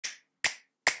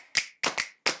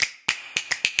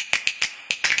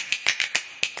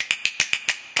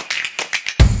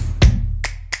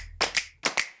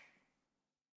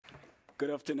Good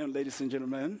afternoon, ladies and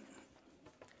gentlemen.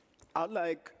 I'd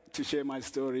like to share my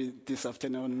story this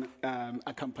afternoon,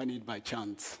 accompanied by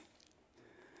chants.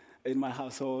 In my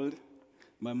household,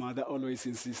 my mother always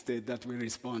insisted that we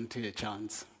respond to her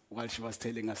chants while she was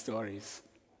telling us stories.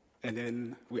 And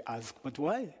then we asked, but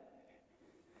why?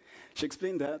 She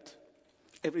explained that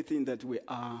everything that we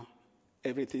are,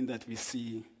 everything that we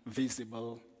see,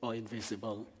 visible or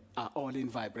invisible, are all in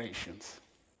vibrations.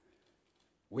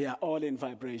 We are all in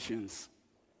vibrations.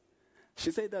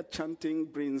 She said that chanting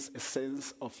brings a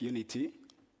sense of unity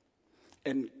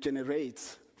and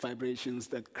generates vibrations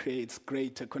that creates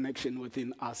greater connection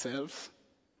within ourselves,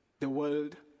 the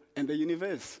world, and the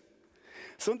universe.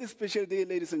 So on this special day,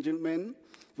 ladies and gentlemen,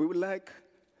 we would like,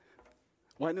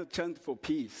 why not chant for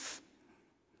peace?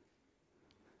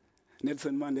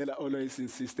 Nelson Mandela always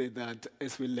insisted that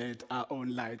as we let our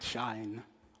own light shine,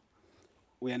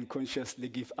 we unconsciously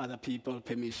give other people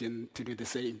permission to do the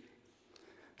same.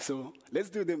 So let's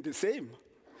do them the same.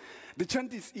 The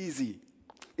chant is easy.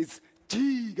 It's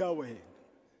Jigawe.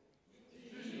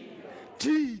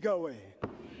 Jigawe.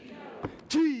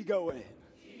 Jigawe.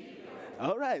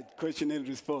 All right, question and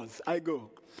response. I go.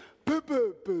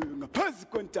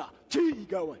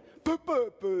 Jigawe.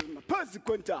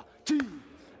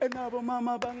 Enabo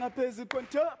mama banga pezi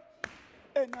konta.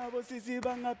 Enabo sisi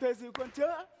banga pezi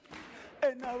konta.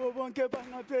 Enabo bonke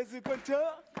banga pezi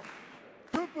konta.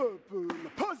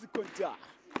 Pezi konta.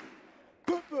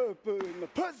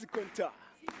 Pezi konta.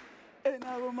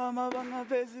 Enabo mama banga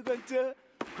pezi konta.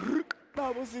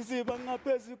 Enabo sisi banga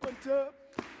pezi konta.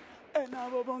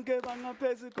 Enabo bonke banga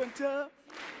pezi konta.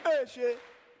 Eshe.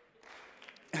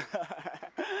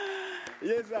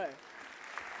 Yes, I.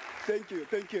 Thank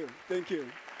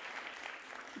you.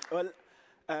 Well,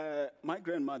 my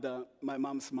grandmother, my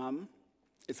mom's mom,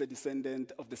 is a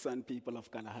descendant of the San people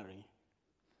of Kalahari.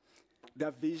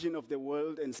 Their vision of the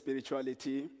world and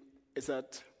spirituality is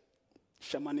that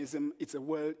shamanism is a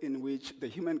world in which the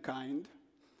humankind,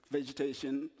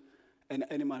 vegetation, and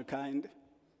animal kind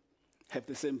have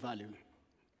the same value.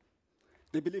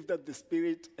 They believe that the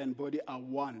spirit and body are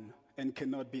one and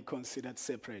cannot be considered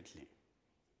separately.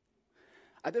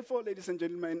 And therefore, ladies and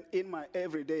gentlemen, in my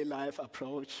everyday life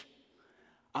approach,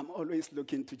 I'm always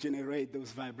looking to generate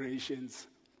those vibrations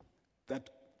that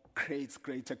creates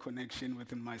greater connection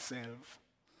within myself,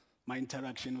 my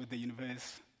interaction with the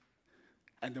universe,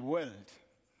 and the world.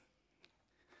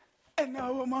 And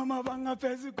now, mama banga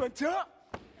pezi konta,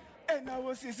 and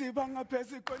now sisi banga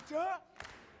pezi konta,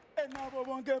 and now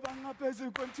bonge banga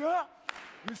pezi konta,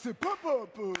 Mr. Papa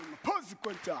pezi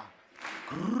konta.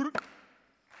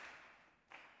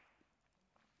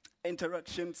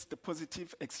 Interactions, the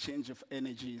positive exchange of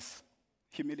energies,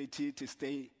 humility to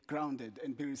stay grounded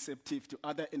and be receptive to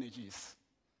other energies,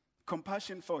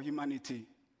 compassion for humanity.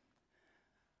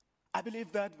 I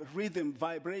believe that rhythm,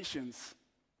 vibrations,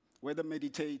 whether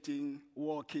meditating,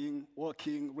 walking,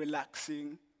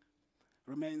 relaxing,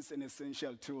 remains an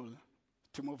essential tool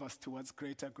to move us towards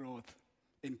greater growth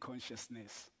in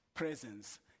consciousness,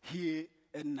 presence, here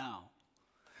and now.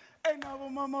 And now,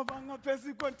 mama banga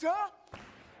pezi konta.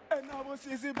 And I was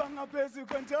easy banga pezi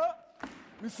konta.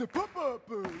 Mr. Papa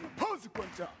pezi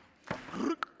konta.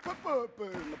 Papa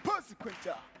pezi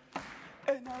konta.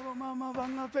 And I was mama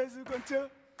banga pezi konta.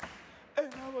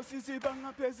 And I was easy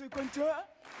banga pezi konta.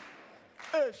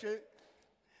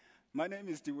 My name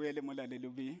is Diwele Molale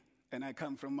Lubi, and I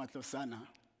come from Matlosana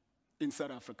in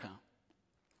South Africa.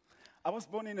 I was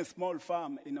born in a small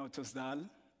farm in Ottosdal.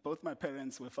 Both my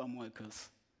parents were farm workers.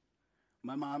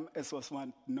 My mom was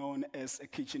one known as a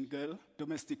kitchen girl,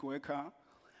 domestic worker,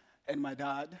 and my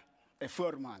dad, a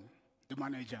foreman, the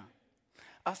manager.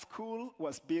 Our school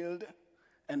was built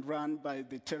and run by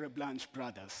the Tereblanche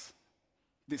brothers.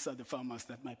 These are the farmers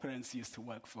that my parents used to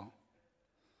work for.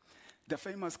 The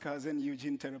famous cousin,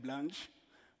 Eugene Tereblanche,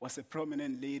 was a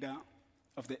prominent leader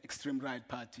of the extreme right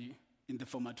party in the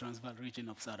former Transvaal region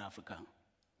of South Africa.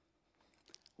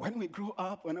 When we grew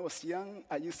up, when I was young,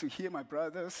 I used to hear my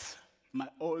brothers, my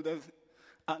older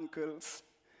uncles,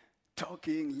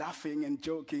 talking, laughing, and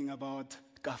joking about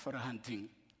Gafara hunting,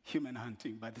 human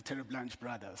hunting by the Tereblanche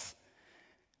brothers.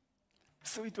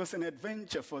 So it was an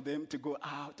adventure for them to go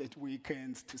out at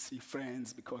weekends to see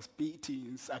friends because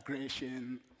beatings,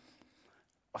 aggression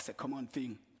was a common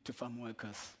thing to farm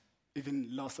workers, even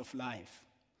loss of life.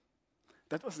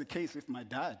 That was the case with my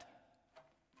dad.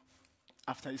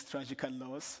 After his tragic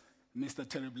loss, Mr.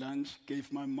 Tereblanche gave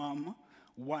my mom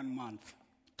 1 month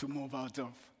to move out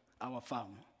of our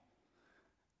farm.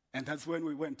 And that's when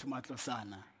we went to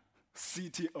Matlosana,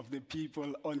 city of the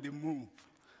people on the move.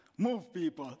 Move,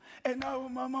 people. And now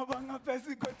mama banga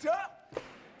pezi konta.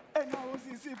 And I was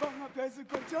easy bang a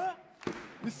persecutor.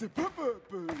 Mr. Papa,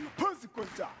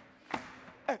 persecutor.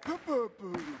 A papa,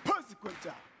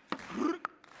 persecutor.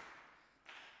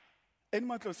 In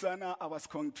Matlosana, I was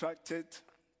contracted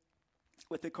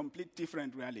with a complete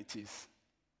different realities.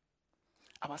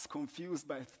 I was confused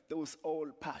by those all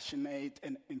passionate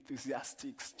and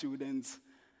enthusiastic students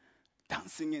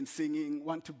dancing and singing,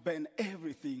 want to ban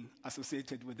everything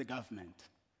associated with the government.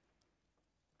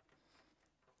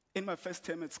 In my first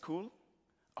term at school,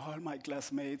 all my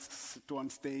classmates stood on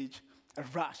stage,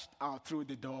 rushed out through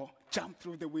the door, jumped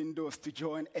through the windows to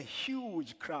join a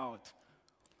huge crowd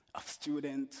of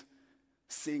students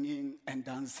singing and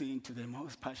dancing to the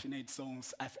most passionate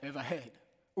songs I've ever heard.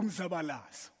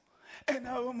 Umzabalazo. And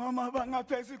our mama banga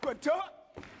pesi kwanta.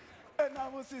 And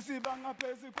our sisi banga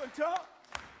pesi kwanta.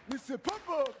 Mr.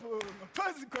 Papa,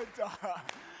 pesi kwanta.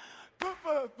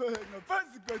 Papa,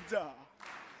 pesi kwanta.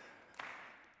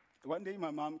 One day my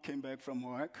mom came back from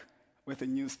work with a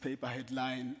newspaper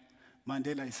headline,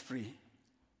 Mandela is free.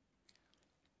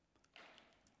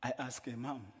 I asked her,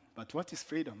 Mom, but what is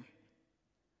freedom?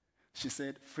 She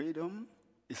said, freedom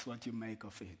is what you make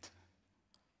of it.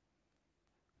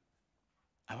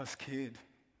 I was scared.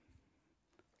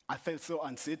 I felt so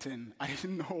uncertain. I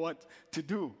didn't know what to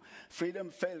do. Freedom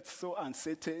felt so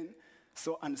uncertain,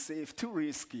 so unsafe, too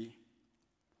risky.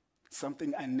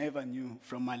 Something I never knew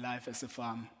from my life as a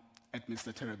farm at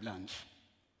Mr. Terre Blanche.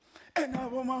 And now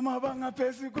mama banga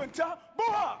pesi kwanta,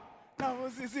 boa! Now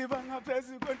sisi banga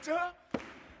pesi kwanta,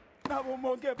 now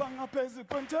moge banga pesi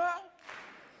kwanta.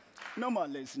 Normal,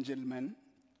 ladies and gentlemen,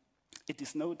 it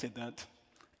is noted that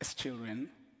as children,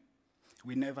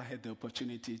 we never had the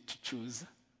opportunity to choose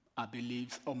our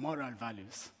beliefs or moral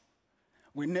values.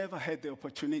 We never had the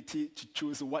opportunity to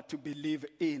choose what to believe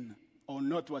in or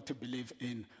not what to believe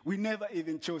in. We never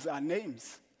even chose our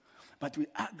names, but we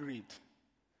agreed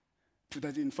to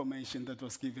that information that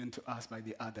was given to us by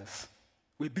the others.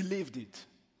 We believed it,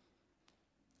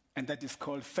 and that is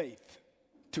called faith.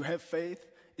 To have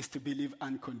faith is to believe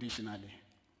unconditionally.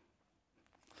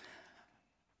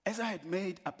 As I had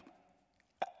made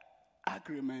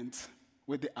agreements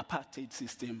with the apartheid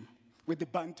system, with the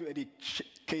Bantu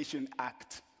Education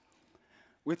Act,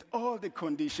 with all the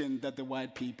conditions that the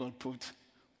white people put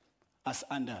us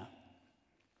under,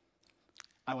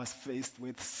 I was faced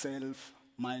with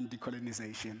self-mind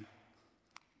decolonization,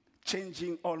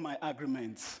 changing all my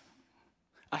agreements.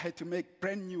 I had to make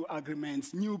brand new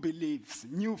agreements, new beliefs,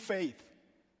 new faith.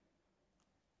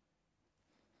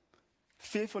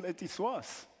 Fearful it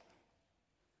was.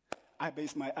 I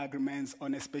based my agreements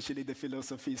on especially the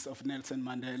philosophies of Nelson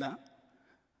Mandela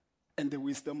and the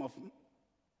wisdom of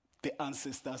the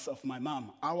ancestors of my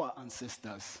mom, our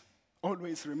ancestors.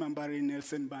 Always remembering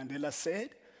Nelson Mandela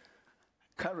said,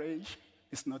 courage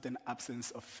is not an absence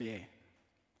of fear,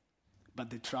 but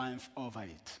the triumph over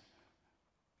it.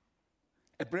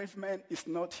 A brave man is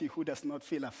not he who does not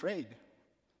feel afraid,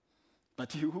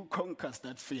 but he who conquers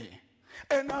that fear.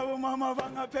 And now mama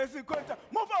vanga pesi kwanta,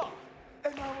 move on!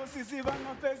 And now sisi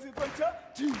vanga pesi kwanta,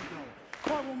 jino.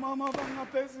 Now mama vanga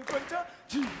pesi kwanta,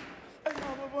 jino. And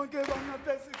now bonke vanga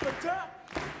pesi kwanta,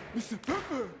 Mr.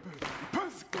 Papa,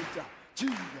 pesi kwanta,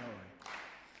 jino.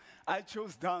 I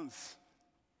chose dance.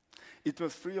 It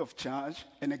was free of charge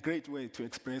and a great way to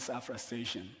express our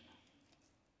frustration.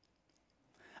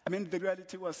 I mean, the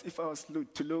reality was, if I was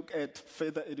to look at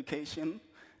further education,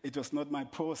 it was not my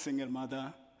poor single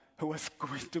mother who was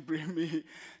going to bring me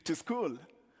to school,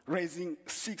 raising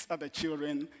 6 other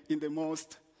children in the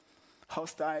most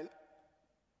hostile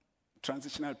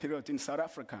transitional period in South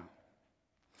Africa.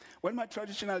 When my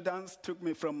traditional dance took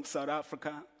me from South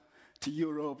Africa to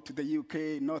Europe, to the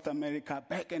UK, North America,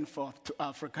 back and forth to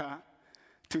Africa,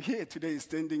 to here today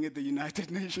standing at the United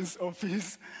Nations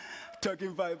office,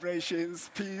 talking vibrations,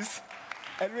 peace,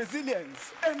 and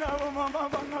resilience. And now mama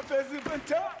banga pesi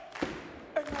kwanta,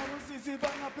 and now sisi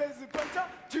banga pesi kwanta,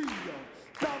 jio.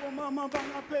 Now mama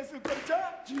banga pesi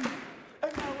kwanta, jio.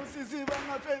 And now sisi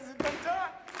banga pesi kwanta.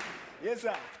 Yes,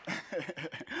 sir.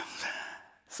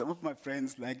 Some of my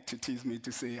friends like to tease me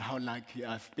to say how lucky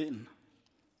I've been,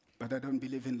 but I don't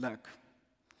believe in luck.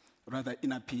 Rather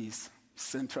inner peace,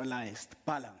 centralized,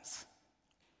 balance.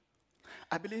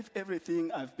 I believe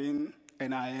everything I've been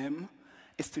and I am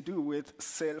is to do with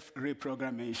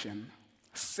self-reprogrammation,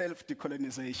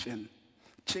 self-decolonization,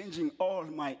 changing all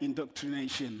my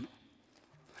indoctrination,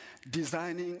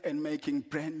 designing and making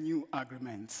brand new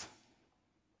agreements.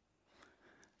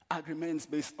 Agreements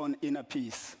based on inner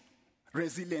peace,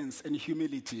 resilience and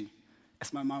humility.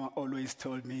 As my mama always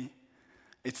told me,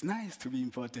 it's nice to be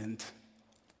important,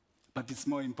 but it's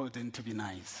more important to be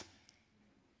nice.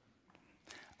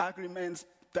 agreements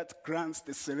that grants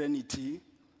the serenity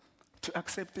to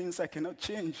accept things I cannot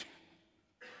change,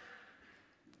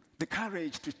 the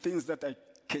courage to things that I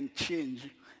can change,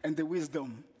 and the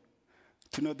wisdom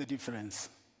to know the difference.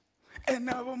 And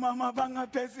now, Mama Banga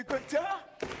Pesikota,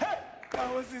 hey,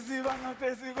 I was Zizi Banga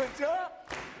Pesikota,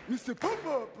 Mr.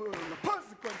 Popo,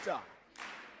 Pesikota.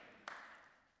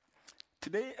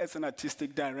 Today, as an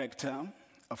artistic director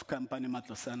of company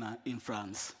Matlosana in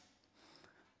France,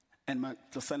 and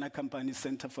Matlosana Company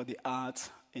Centre for the Arts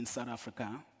in South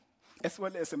Africa, as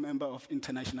well as a member of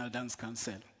International Dance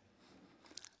Council,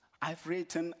 I've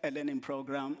written a learning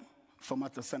program for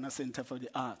Matlosana Centre for the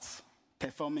Arts,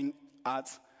 performing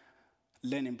arts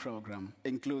learning program,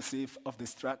 inclusive of the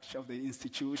structure of the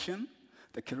institution,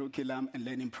 the curriculum, and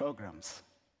learning programs.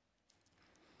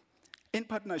 In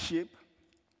partnership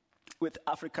with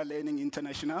Africa Learning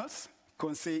Internationals,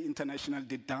 Conseil International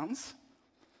de Danse,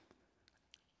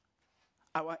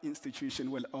 our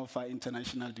institution will offer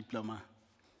international diploma,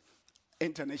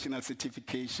 international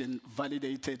certification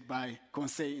validated by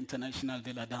Conseil International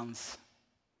de la Danse,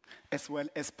 as well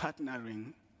as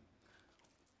partnering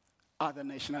other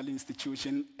national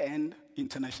institutions and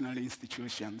international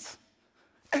institutions.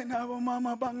 And our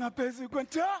mama banga pezi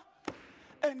kwenta,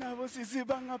 and our sisi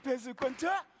banga pezi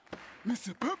kwenta,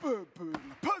 Mr. Papa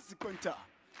pezi kwenta.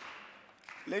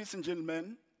 Ladies and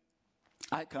gentlemen,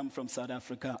 I come from South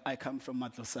Africa. I come from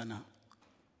Matlosana.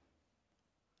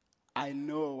 I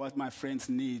know what my friends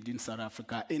need in South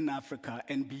Africa, in Africa,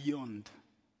 and beyond.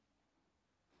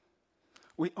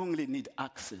 We only need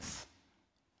access.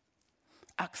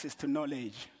 Access to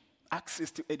knowledge,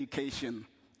 access to education,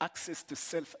 access to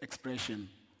self-expression.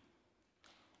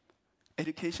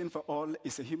 Education for all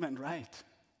is a human right.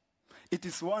 It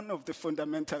is one of the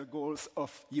fundamental goals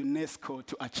of UNESCO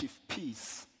to achieve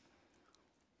peace.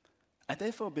 I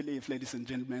therefore believe, ladies and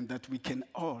gentlemen, that we can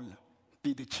all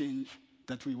be the change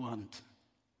that we want.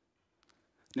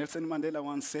 Nelson Mandela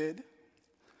once said,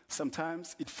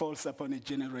 sometimes it falls upon a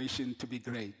generation to be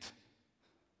great.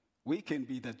 We can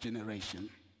be that generation.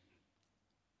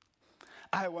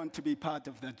 I want to be part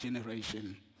of that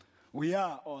generation. We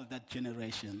are all that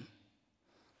generation.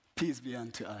 Peace be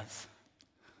unto us.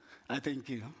 I thank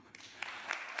you.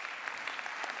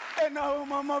 And now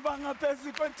mama banga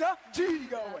pesi kwenta,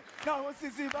 jiga we. Now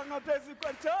sisi banga pesi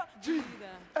kwenta, jiga.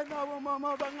 And now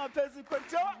mama banga pesi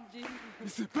kwenta, jiga.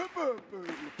 Misi papa,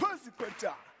 pesi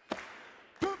kwenta.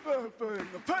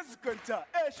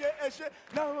 Eshe,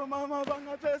 now mama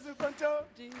banga pesi kwenta,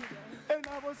 jiga. And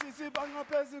now sisi banga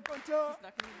pesi kwenta,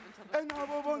 and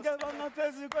now bonga banga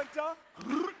pesi kwenta,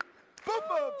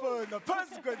 papa,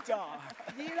 pesi kwenta.